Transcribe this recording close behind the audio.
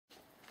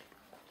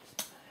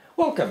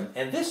Welcome,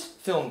 and this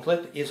film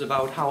clip is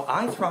about how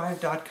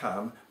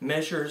itHRVe.com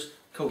measures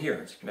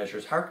coherence,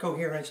 measures heart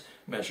coherence,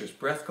 measures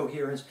breath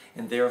coherence,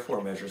 and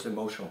therefore measures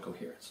emotional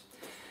coherence.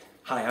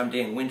 Hi, I'm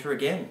Dan Winter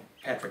again.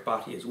 Patrick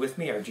Botti is with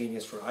me, our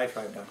genius for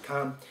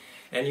itHRVe.com,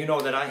 and you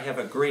know that I have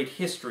a great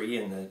history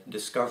in the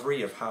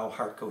discovery of how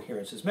heart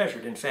coherence is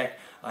measured. In fact,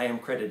 I am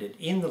credited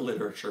in the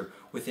literature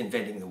with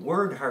inventing the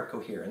word heart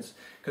coherence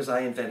because I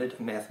invented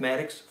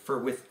mathematics for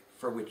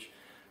which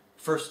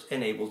first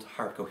enabled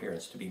heart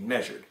coherence to be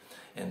measured.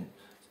 And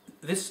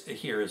this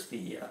here is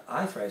the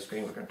itHRVe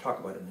screen we're going to talk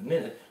about in a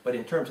minute, but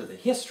in terms of the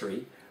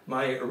history,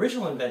 my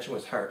original invention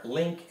was Heart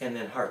Link and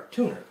then Heart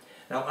Tuner.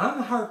 Now on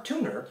the Heart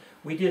Tuner,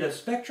 we did a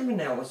spectrum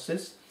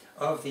analysis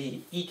of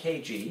the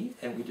EKG,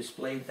 and we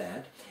displayed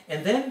that,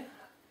 and then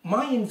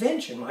my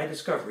invention, my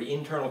discovery,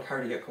 internal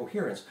cardiac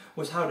coherence,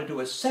 was how to do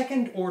a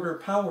second-order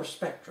power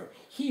spectrum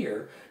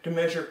here to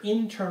measure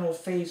internal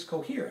phase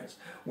coherence,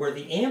 where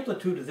the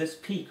amplitude of this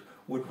peak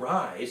would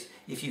rise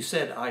if you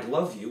said "I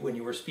love you" when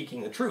you were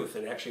speaking the truth.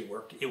 It actually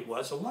worked. It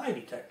was a lie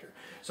detector.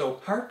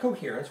 So heart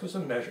coherence was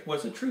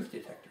a truth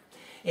detector.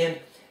 And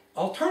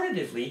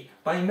alternatively,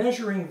 by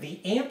measuring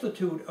the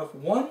amplitude of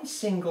one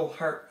single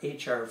heart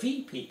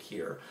HRV peak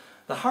here,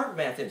 the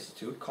HeartMath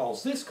Institute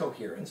calls this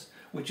coherence,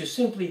 which is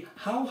simply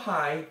how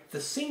high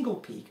the single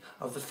peak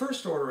of the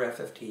first order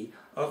FFT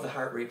of the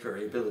heart rate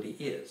variability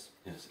is.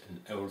 Yes, and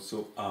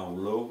also how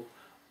low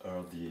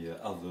are the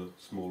other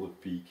smaller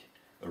peak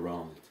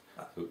around it.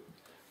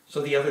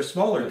 So the other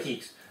smaller yes,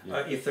 peaks,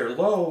 yeah. If they're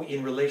low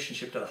in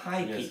relationship to the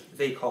high yes. peak,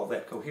 they call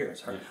that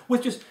coherence. Yeah.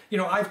 Which is, you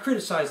know, I've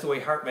criticized the way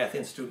HeartMath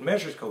Institute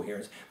measures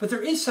coherence, but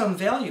there is some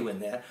value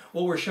in that.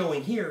 What we're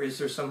showing here is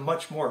there's some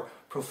much more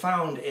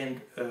profound and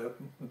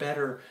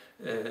better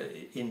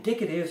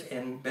indicative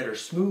and better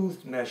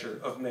smoothed measure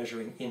of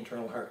measuring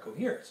internal heart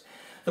coherence.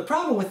 The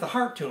problem with the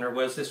Heart Tuner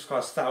was this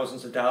costs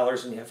thousands of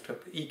dollars, and you have to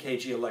put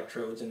EKG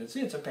electrodes, and it's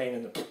a pain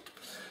in the...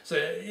 So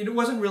it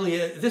wasn't really,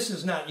 this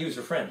is not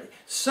user-friendly.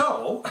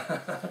 So,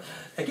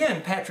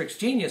 again, Patrick's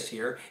genius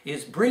here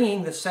is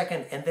bringing the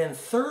second and then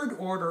third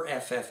order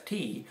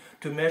FFT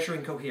to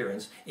measuring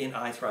coherence in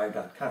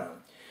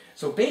itHRVe.com.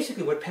 So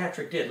basically what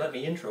Patrick did, let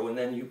me intro and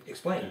then you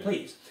explain,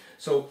 please.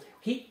 So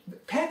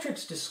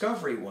Patrick's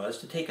discovery was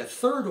to take a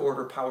third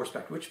order power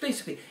spectrum, which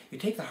basically you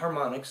take the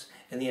harmonics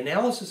and the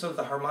analysis of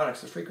the harmonics,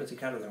 the frequency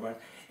count of the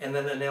harmonics, and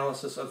then the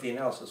analysis of the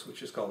analysis,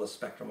 which is called a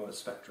spectrum of a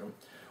spectrum,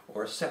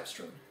 or a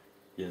sepstrum.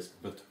 Yes,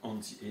 but on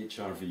the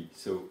HRV,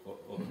 so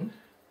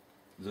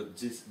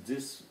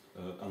this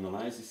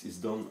analysis is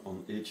done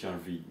on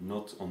HRV,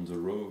 not on the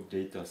raw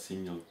data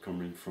signal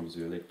coming from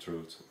the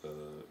electrodes,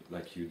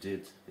 like you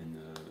did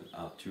in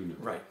our tuner.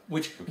 Right,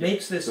 which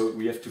makes this... So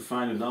we have to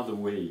find another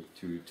way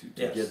to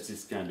yes. get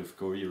this kind of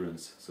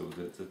coherence, so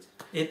that...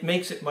 It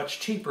makes it much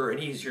cheaper and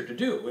easier to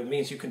do. It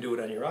means you can do it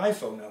on your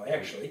iPhone now,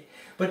 actually.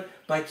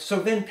 So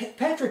then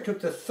Patrick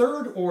took the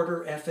third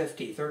order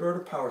FFT, third order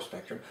power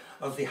spectrum,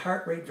 of the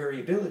heart rate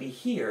variability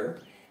here,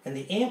 and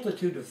the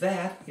amplitude of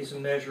that is a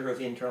measure of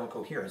internal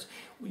coherence.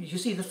 You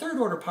see, the third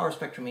order power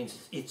spectrum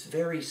means it's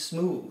very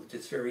smooth,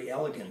 it's very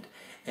elegant,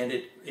 and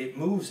it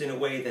moves in a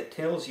way that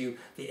tells you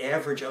the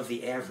average of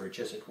the average,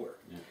 as it were.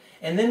 Yeah.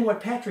 And then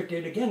what Patrick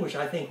did, again, which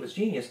I think was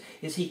genius,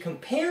 is he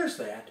compares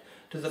that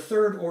to the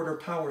third order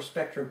power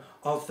spectrum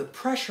of the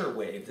pressure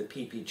wave, the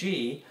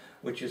PPG,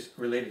 which is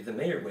related to the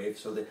Mayer wave,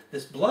 so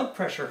this blood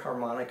pressure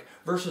harmonic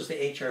versus the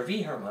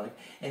HRV harmonic,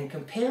 and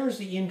compares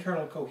the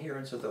internal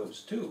coherence of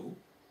those two.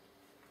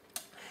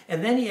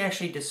 And then he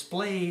actually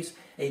displays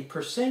a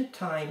percent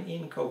time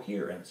in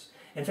coherence.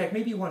 In fact,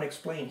 maybe you want to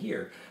explain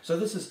here. So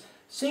this is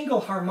single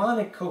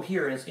harmonic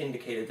coherence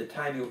indicated, the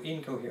time you're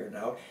incoherent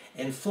out,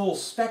 and full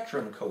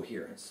spectrum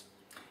coherence.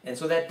 And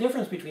so that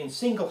difference between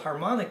single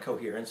harmonic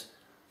coherence,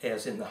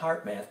 as in the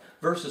HeartMath,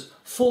 versus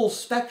full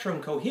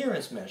spectrum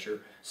coherence measure,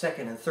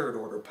 second and third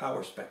order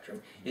power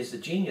spectrum, is the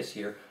genius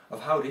here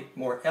of how to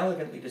more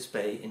elegantly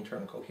display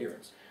internal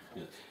coherence.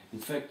 Yeah. In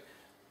fact,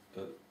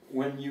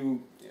 when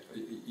you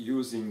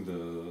using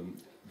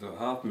the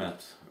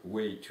HeartMath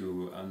way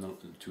to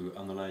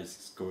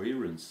analyze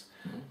coherence,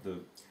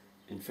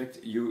 in fact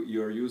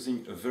you are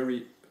using a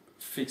very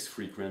fixed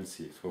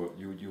frequency for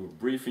you're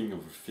briefing of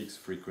a fixed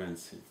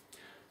frequency.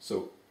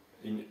 So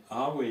in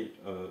our way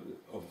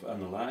of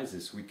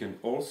analysis, we can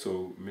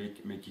also make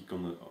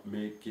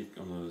it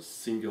on a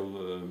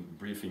single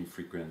briefing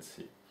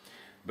frequency.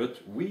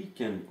 But we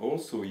can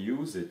also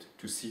use it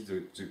to see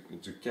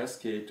the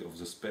cascade of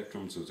the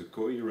spectrums, of the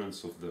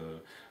coherence of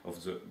the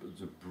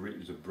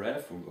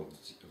breath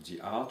of the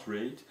heart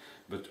rate.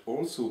 But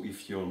also,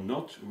 if you're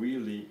not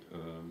really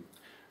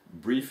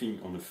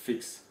briefing on a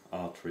fixed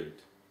heart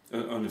rate,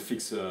 on a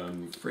fixed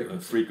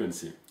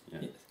frequency. Yeah.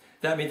 Yes.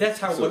 I mean, that's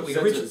how what we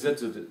originally...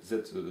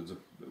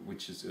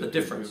 which is the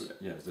difference.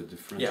 Yeah, the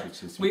difference. Yeah.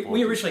 Which is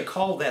we originally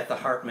called that the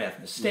HeartMath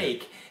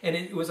mistake, yeah. And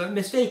it was a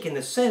mistake in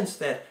the sense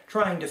that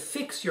trying to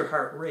fix your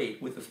heart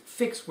rate with a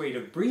fixed rate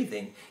of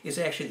breathing is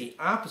actually the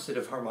opposite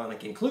of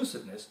harmonic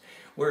inclusiveness.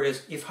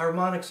 Whereas if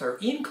harmonics are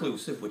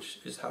inclusive, which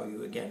is how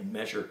you again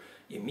measure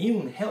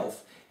immune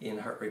health in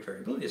heart rate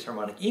variability is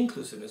harmonic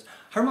inclusiveness.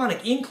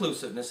 Harmonic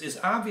inclusiveness is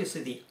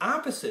obviously the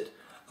opposite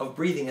of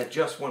breathing at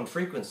just one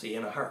frequency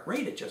and a heart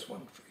rate at just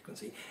one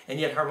frequency. And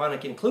yet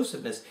harmonic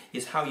inclusiveness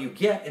is how you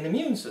get an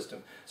immune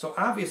system. So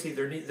obviously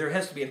there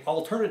has to be an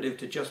alternative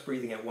to just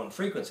breathing at one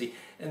frequency.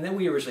 And then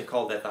we originally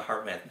called that the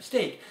HeartMath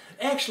mistake.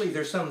 Actually,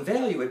 there's some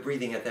value at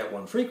breathing at that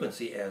one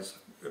frequency, as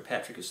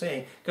Patrick is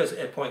saying, because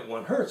at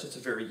 0.1 hertz, it's a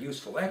very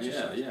useful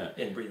exercise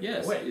in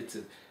breathing away.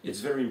 It's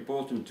very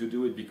important to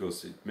do it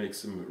because it makes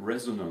some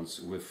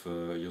resonance with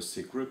your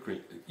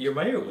sacrocranial, your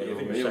Meyer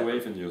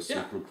wave, and your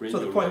sacrocranial. So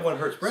the 0.1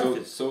 hertz breath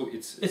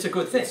it's a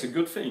good thing. It's a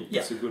good thing. Yeah.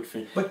 It's a good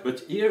thing.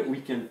 But here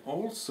we can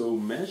also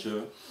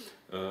measure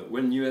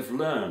when you have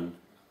learned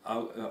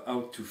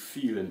how to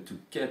feel and to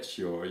catch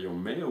your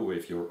Meyer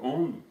wave, your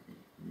own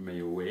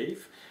Meyer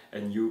wave,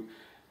 and you,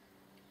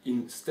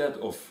 instead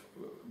of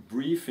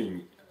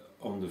breathing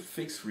on the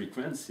fixed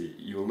frequency,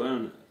 you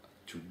learn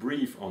to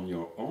breathe on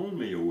your own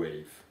Meyer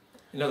wave.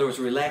 In other words,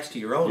 relax to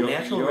your own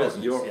natural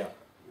resonance.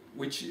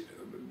 Which,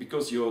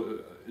 because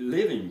you're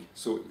living,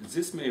 so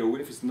this Meyer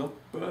wave is not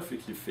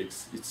perfectly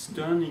fixed. It's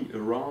turning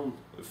around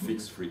a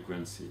fixed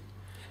frequency.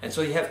 And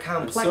so you have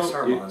complex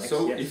harmonics.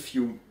 If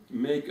you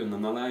make an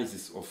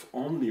analysis of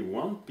only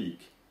one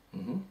peak,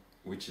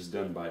 which is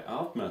done by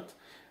HeartMath,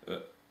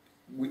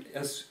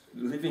 as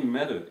living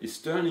matter is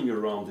turning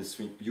around this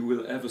thing, you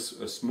will have a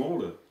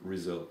smaller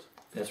result.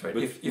 That's right.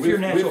 If your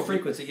natural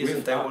frequency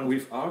isn't that one.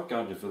 With our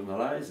kind of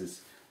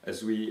analysis,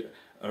 as we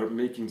are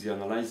making the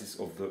analysis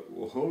of the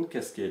whole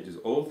cascade,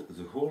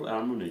 the whole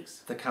harmonics,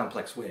 the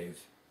complex wave.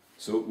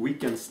 So we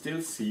can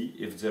still see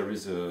if there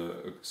is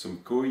some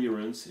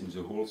coherence in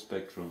the whole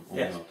spectrum or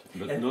not,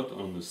 but not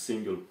on a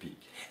single peak.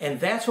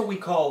 And that's what we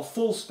call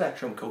full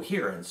spectrum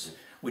coherence,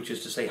 which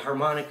is to say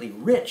harmonically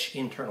rich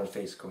internal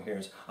phase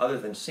coherence other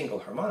than single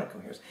harmonic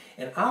coherence.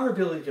 And our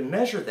ability to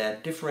measure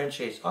that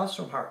differentiates us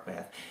from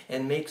HeartMath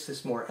and makes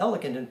this more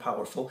elegant and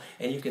powerful.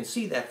 And you can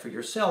see that for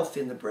yourself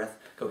in the breath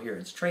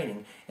coherence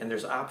training. And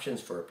there's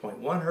options for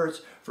 0.1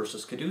 hertz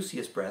versus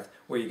caduceus breath,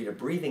 where you get a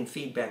breathing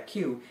feedback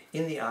cue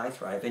in the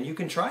itHRVe. And you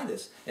can try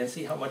this and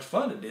see how much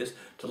fun it is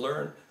to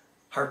learn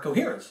heart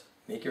coherence.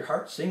 Make your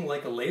heart sing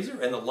like a laser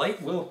and the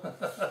light will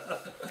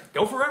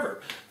go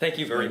forever. Thank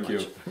you very much.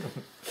 Thank you.